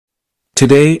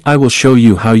Today I will show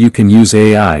you how you can use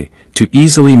AI to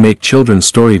easily make children's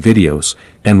story videos,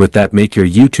 and with that make your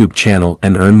YouTube channel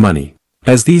and earn money,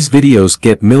 as these videos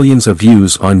get millions of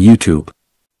views on YouTube.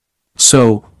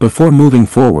 So, before moving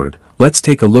forward, let's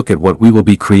take a look at what we will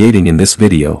be creating in this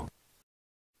video.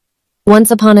 Once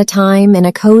upon a time, in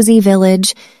a cozy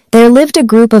village, there lived a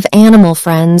group of animal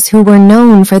friends who were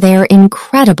known for their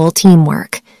incredible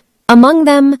teamwork. Among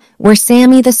them were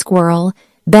Sammy the squirrel,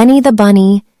 Benny the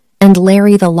bunny, and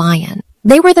Larry the lion.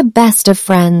 They were the best of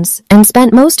friends and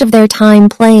spent most of their time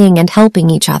playing and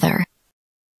helping each other.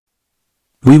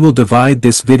 We will divide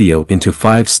this video into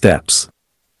 5 steps.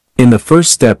 In the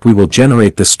first step we will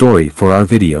generate the story for our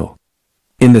video.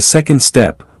 In the second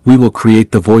step, we will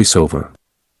create the voiceover.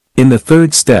 In the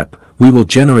third step, we will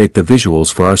generate the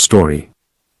visuals for our story.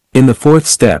 In the fourth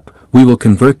step, we will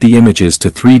convert the images to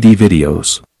 3D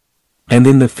videos. And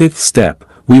in the fifth step,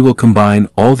 we will combine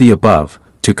all the above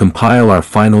to compile our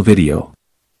final video.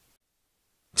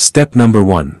 Step number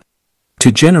 1.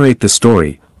 To generate the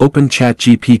story, open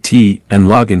ChatGPT and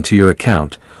log into your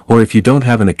account, or if you don't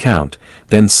have an account,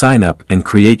 then sign up and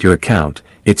create your account.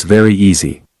 It's very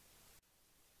easy.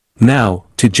 Now,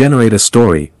 to generate a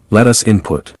story, let us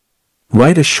input.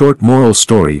 Write a short moral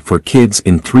story for kids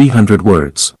in 300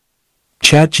 words.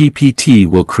 ChatGPT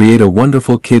will create a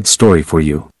wonderful kid story for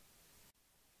you.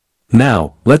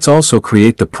 Now, let's also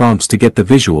create the prompts to get the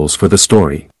visuals for the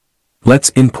story.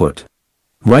 Let's input.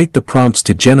 Write the prompts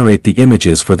to generate the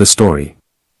images for the story.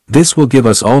 This will give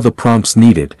us all the prompts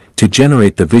needed to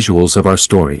generate the visuals of our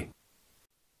story.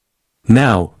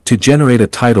 Now, to generate a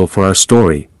title for our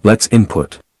story, let's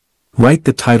input. Write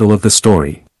the title of the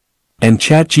story. And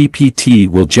ChatGPT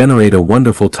will generate a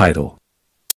wonderful title.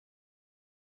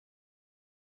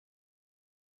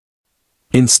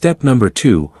 In step number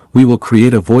 2, we will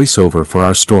create a voiceover for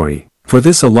our story. For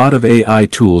this a lot of AI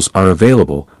tools are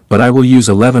available, but I will use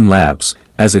 11 Labs,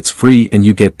 as it's free and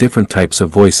you get different types of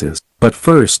voices. But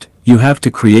first, you have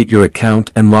to create your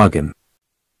account and login.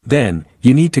 Then,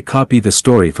 you need to copy the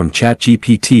story from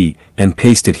ChatGPT and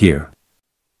paste it here.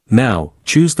 Now,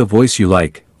 choose the voice you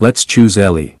like. Let's choose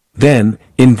Ellie. Then,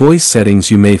 in voice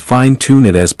settings you may fine-tune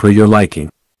it as per your liking.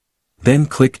 Then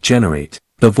click Generate.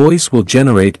 The voice will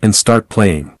generate and start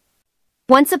playing.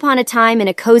 Once upon a time in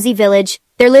a cozy village,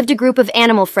 there lived a group of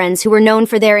animal friends who were known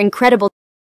for their incredible...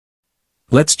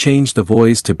 Let's change the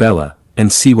voice to Bella,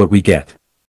 and see what we get.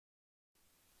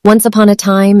 Once upon a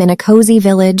time in a cozy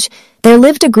village, there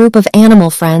lived a group of animal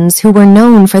friends who were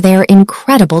known for their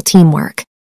incredible teamwork.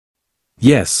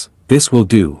 Yes, this will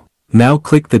do. Now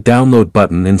click the download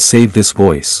button and save this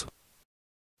voice.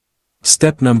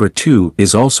 Step number 2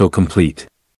 is also complete.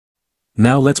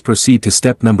 Now let's proceed to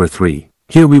step number 3.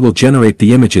 Here we will generate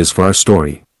the images for our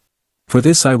story. For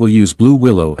this I will use Blue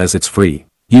Willow as it's free.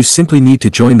 You simply need to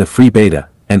join the free beta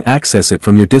and access it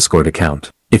from your Discord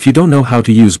account. If you don't know how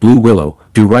to use Blue Willow,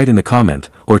 do write in a comment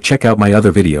or check out my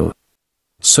other video.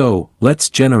 So, let's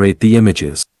generate the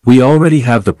images. We already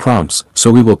have the prompts, so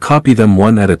we will copy them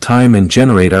one at a time and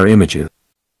generate our images.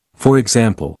 For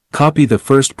example, copy the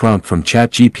first prompt from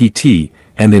ChatGPT,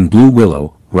 and in Blue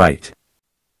Willow, write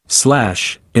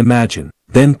 /imagine,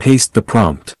 then paste the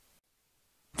prompt.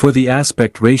 For the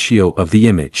aspect ratio of the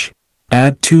image,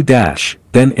 add 2-,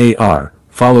 then AR,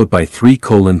 followed by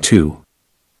 3:2.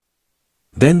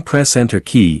 Then press Enter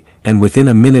key, and within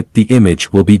a minute the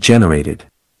image will be generated.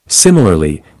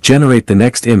 Similarly, generate the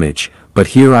next image,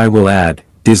 but here I will add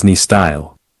Disney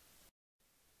style.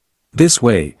 This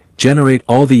way, generate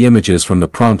all the images from the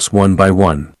prompts one by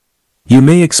one. You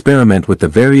may experiment with the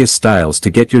various styles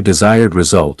to get your desired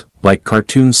result, like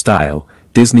cartoon style,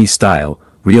 Disney style,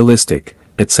 realistic,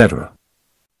 etc.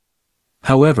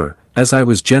 However, as I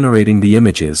was generating the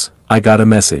images, I got a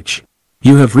message.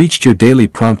 You have reached your daily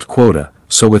prompt quota,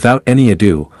 so without any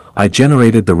ado, I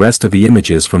generated the rest of the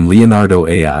images from Leonardo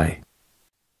AI.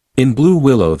 In Blue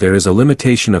Willow there is a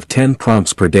limitation of 10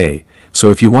 prompts per day,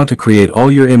 so if you want to create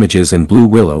all your images in Blue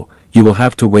Willow, you will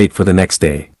have to wait for the next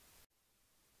day.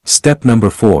 Step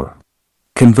number 4.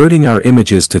 Converting our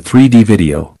images to 3D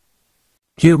video.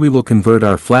 Here we will convert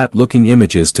our flat-looking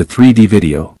images to 3D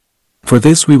video. For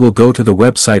this we will go to the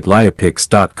website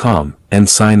liapix.com and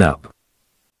sign up.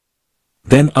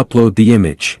 Then upload the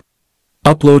image.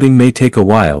 Uploading may take a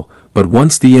while, but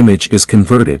once the image is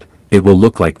converted, it will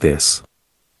look like this.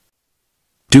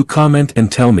 Do comment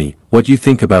and tell me what you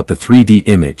think about the 3D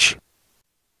image.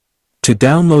 To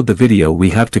download the video we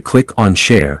have to click on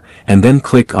Share, and then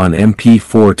click on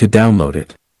MP4 to download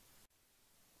it.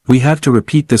 We have to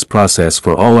repeat this process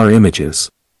for all our images.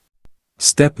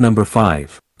 Step number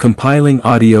 5. Compiling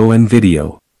audio and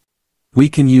video. We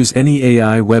can use any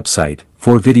AI website,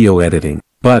 for video editing.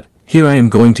 But, here I am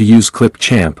going to use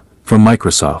Clipchamp from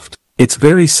Microsoft. It's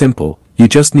very simple, you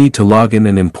just need to log in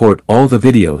and import all the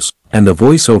videos, and the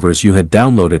voiceovers you had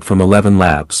downloaded from 11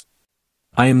 Labs.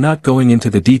 I am not going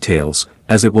into the details,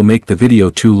 as it will make the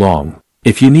video too long.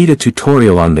 If you need a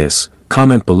tutorial on this,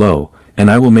 comment below,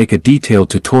 and I will make a detailed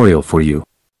tutorial for you.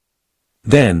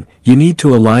 Then, you need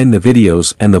to align the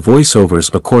videos and the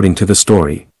voiceovers according to the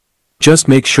story. Just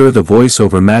make sure the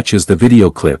voiceover matches the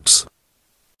video clips.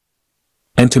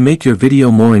 And to make your video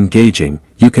more engaging,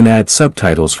 you can add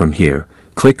subtitles from here,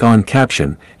 click on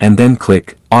Caption, and then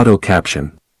click Auto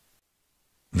Caption.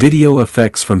 Video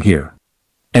effects from here.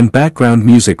 And background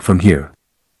music from here.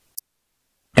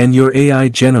 And your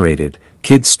AI-generated,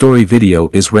 kids story video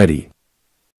is ready.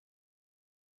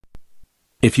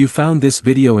 If you found this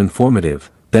video informative,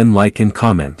 then like and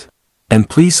comment. And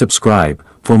please subscribe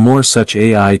for more such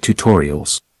AI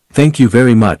tutorials. Thank you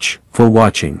very much for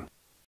watching.